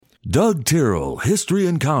Doug Tyrrell History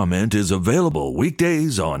and Comment is available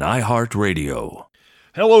weekdays on iHeartRadio.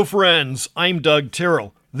 Hello, friends. I'm Doug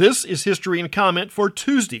Tyrrell. This is History and Comment for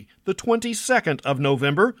Tuesday, the 22nd of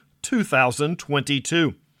November,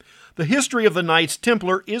 2022. The history of the Knights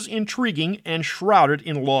Templar is intriguing and shrouded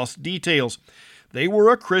in lost details. They were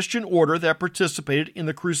a Christian order that participated in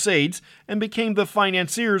the Crusades and became the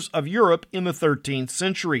financiers of Europe in the 13th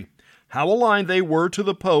century. How aligned they were to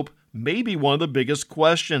the Pope may be one of the biggest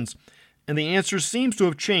questions, and the answer seems to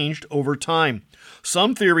have changed over time.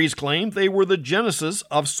 Some theories claim they were the genesis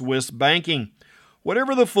of Swiss banking.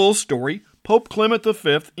 Whatever the full story, Pope Clement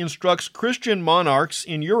V instructs Christian monarchs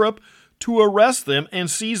in Europe to arrest them and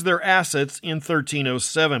seize their assets in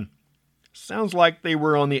 1307. Sounds like they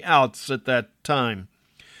were on the outs at that time.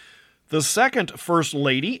 The second First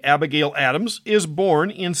Lady, Abigail Adams, is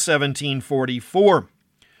born in 1744.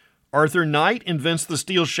 Arthur Knight invents the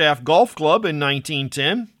steel shaft golf club in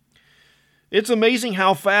 1910. It's amazing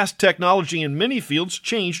how fast technology in many fields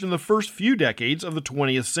changed in the first few decades of the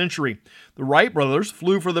 20th century. The Wright brothers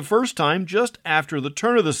flew for the first time just after the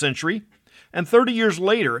turn of the century, and 30 years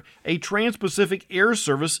later, a Trans-Pacific Air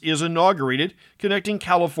Service is inaugurated, connecting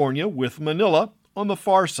California with Manila on the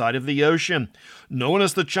far side of the ocean. Known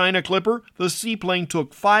as the China Clipper, the seaplane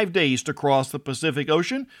took 5 days to cross the Pacific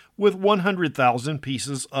Ocean with 100,000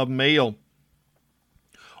 pieces of mail.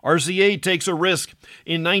 RCA takes a risk.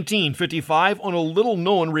 In 1955, on a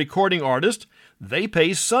little-known recording artist, they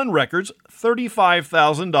pay Sun Records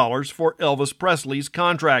 $35,000 for Elvis Presley's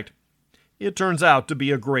contract. It turns out to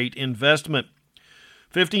be a great investment.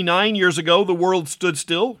 59 years ago, the world stood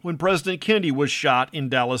still when President Kennedy was shot in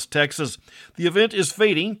Dallas, Texas. The event is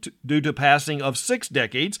fading due to passing of 6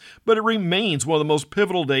 decades, but it remains one of the most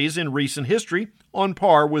pivotal days in recent history, on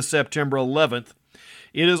par with September 11th.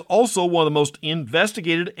 It is also one of the most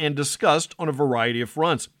investigated and discussed on a variety of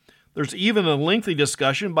fronts. There's even a lengthy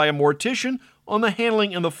discussion by a mortician on the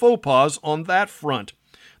handling and the faux pas on that front.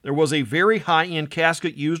 There was a very high-end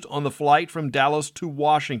casket used on the flight from Dallas to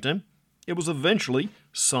Washington. It was eventually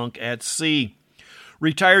sunk at sea.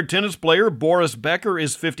 Retired tennis player Boris Becker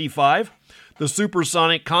is 55. The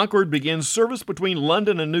supersonic Concorde begins service between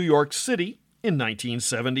London and New York City in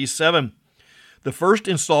 1977. The first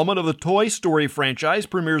installment of the Toy Story franchise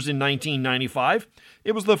premieres in 1995.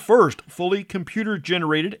 It was the first fully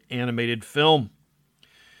computer-generated animated film.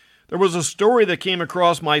 There was a story that came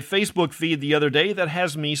across my Facebook feed the other day that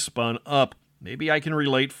has me spun up. Maybe I can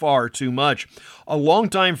relate far too much. A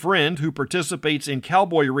longtime friend who participates in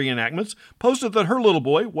cowboy reenactments posted that her little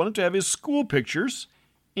boy wanted to have his school pictures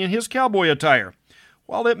in his cowboy attire.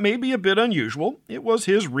 While it may be a bit unusual, it was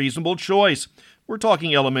his reasonable choice. We're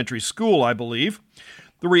talking elementary school, I believe.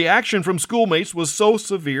 The reaction from schoolmates was so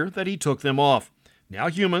severe that he took them off. Now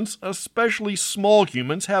humans, especially small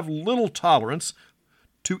humans, have little tolerance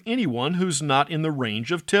to anyone who's not in the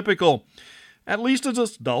range of typical. At least as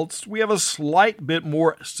adults, we have a slight bit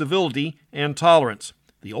more civility and tolerance.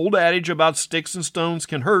 The old adage about sticks and stones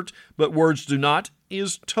can hurt, but words do not,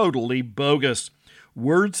 is totally bogus.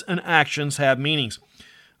 Words and actions have meanings.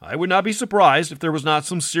 I would not be surprised if there was not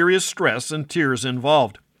some serious stress and tears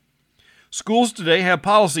involved. Schools today have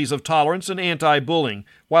policies of tolerance and anti-bullying.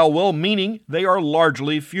 While well-meaning, they are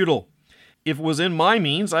largely futile. If it was in my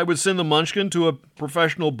means, I would send the munchkin to a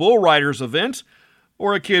professional bull riders event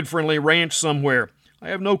or a kid-friendly ranch somewhere. I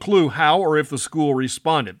have no clue how or if the school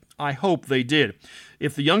responded. I hope they did.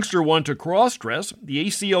 If the youngster wanted to cross-dress, the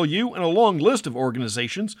ACLU and a long list of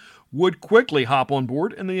organizations would quickly hop on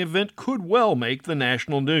board, and the event could well make the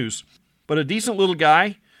national news. But a decent little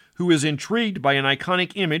guy who is intrigued by an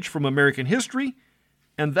iconic image from American history,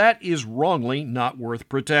 and that is wrongly not worth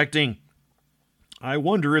protecting. I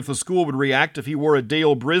wonder if the school would react if he wore a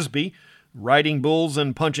Dale Brisby, riding bulls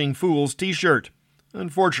and punching fools t-shirt.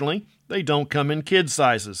 Unfortunately, they don't come in kid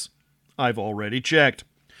sizes. I've already checked.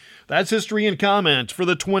 That's History and Comment for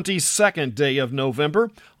the 22nd day of November.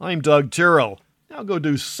 I'm Doug Tyrrell. Now go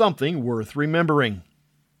do something worth remembering.